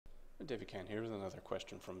David Kahn here with another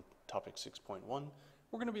question from topic 6.1.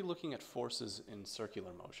 We're going to be looking at forces in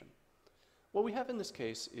circular motion. What we have in this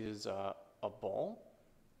case is a ball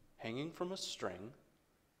hanging from a string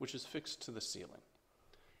which is fixed to the ceiling.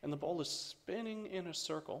 And the ball is spinning in a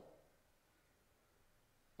circle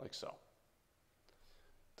like so.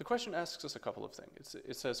 The question asks us a couple of things.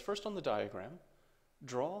 It says, first on the diagram,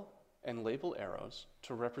 draw and label arrows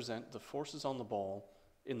to represent the forces on the ball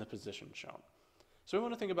in the position shown. So we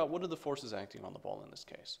want to think about what are the forces acting on the ball in this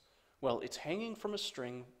case. Well, it's hanging from a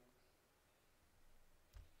string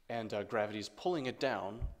and gravity is pulling it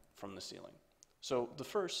down from the ceiling. So the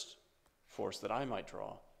first force that I might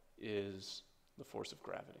draw is the force of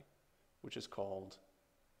gravity, which is called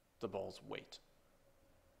the ball's weight.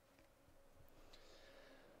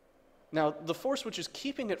 Now, the force which is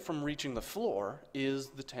keeping it from reaching the floor is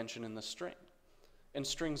the tension in the string. And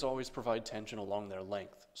strings always provide tension along their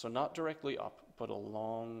length, so not directly up, but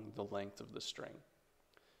along the length of the string.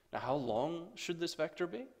 Now, how long should this vector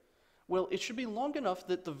be? Well, it should be long enough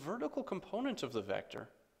that the vertical component of the vector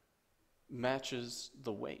matches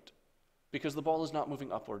the weight, because the ball is not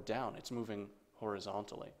moving up or down, it's moving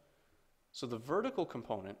horizontally. So the vertical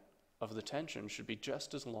component of the tension should be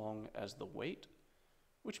just as long as the weight,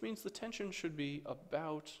 which means the tension should be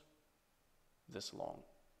about this long.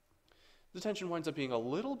 The tension winds up being a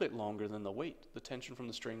little bit longer than the weight. The tension from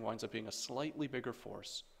the string winds up being a slightly bigger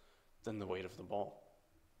force than the weight of the ball.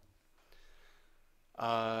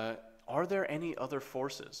 Are there any other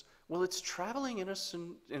forces? Well, it's traveling in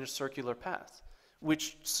a circular path,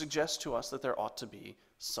 which suggests to us that there ought to be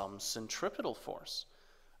some centripetal force.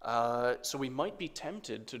 So we might be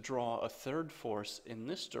tempted to draw a third force in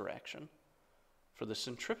this direction for the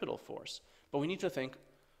centripetal force. But we need to think,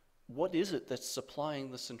 what is it that's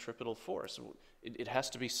supplying the centripetal force? It has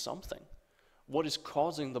to be something. What is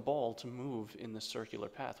causing the ball to move in the circular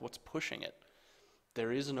path? What's pushing it?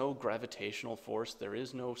 There is no gravitational force. There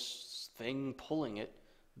is no thing pulling it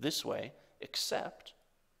this way except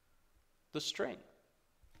the string.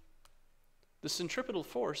 The centripetal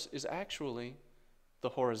force is actually the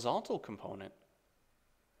horizontal component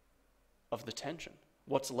of the tension.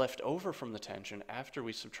 What's left over from the tension after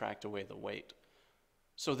we subtract away the weight.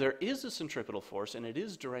 So there is a centripetal force, and it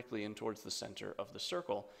is directly in towards the center of the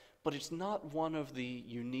circle, but it's not one of the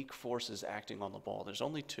unique forces acting on the ball. There's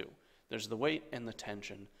only two. There's the weight and the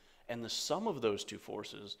tension, and the sum of those two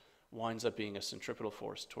forces winds up being a centripetal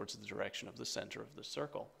force towards the direction of the center of the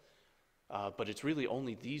circle. But it's really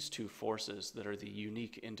only these two forces that are the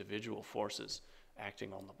unique individual forces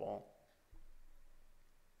acting on the ball.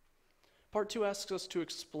 Part 2 asks us to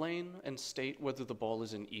explain and state whether the ball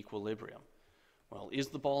is in equilibrium. Well, is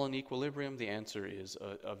the ball in equilibrium? The answer is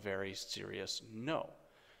a very serious no.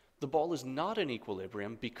 The ball is not in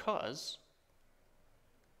equilibrium because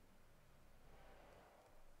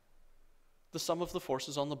the sum of the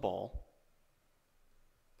forces on the ball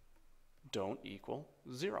don't equal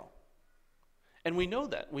 0. And we know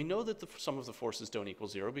that. We know that the sum of the forces don't equal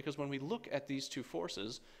 0 because when we look at these two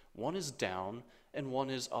forces, one is down and one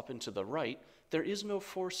is up and to the right, there is no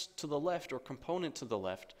force to the left or component to the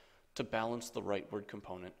left to balance the rightward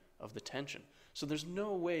component of the tension. So there's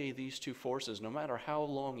no way these two forces, no matter how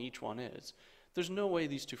long each one is, there's no way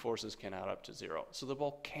these two forces can add up to 0. So the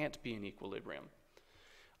ball can't be in equilibrium.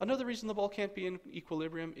 Another reason the ball can't be in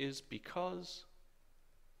equilibrium is because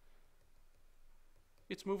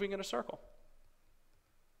it's moving in a circle.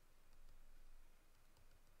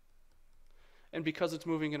 And because it's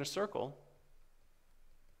moving in a circle,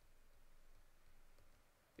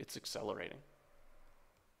 it's accelerating.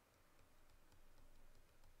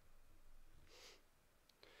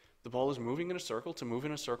 The ball is moving in a circle. To move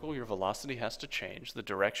in a circle, your velocity has to change. The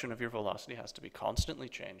direction of your velocity has to be constantly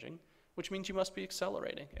changing, which means you must be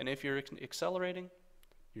accelerating. And if you're accelerating,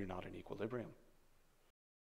 you're not in equilibrium.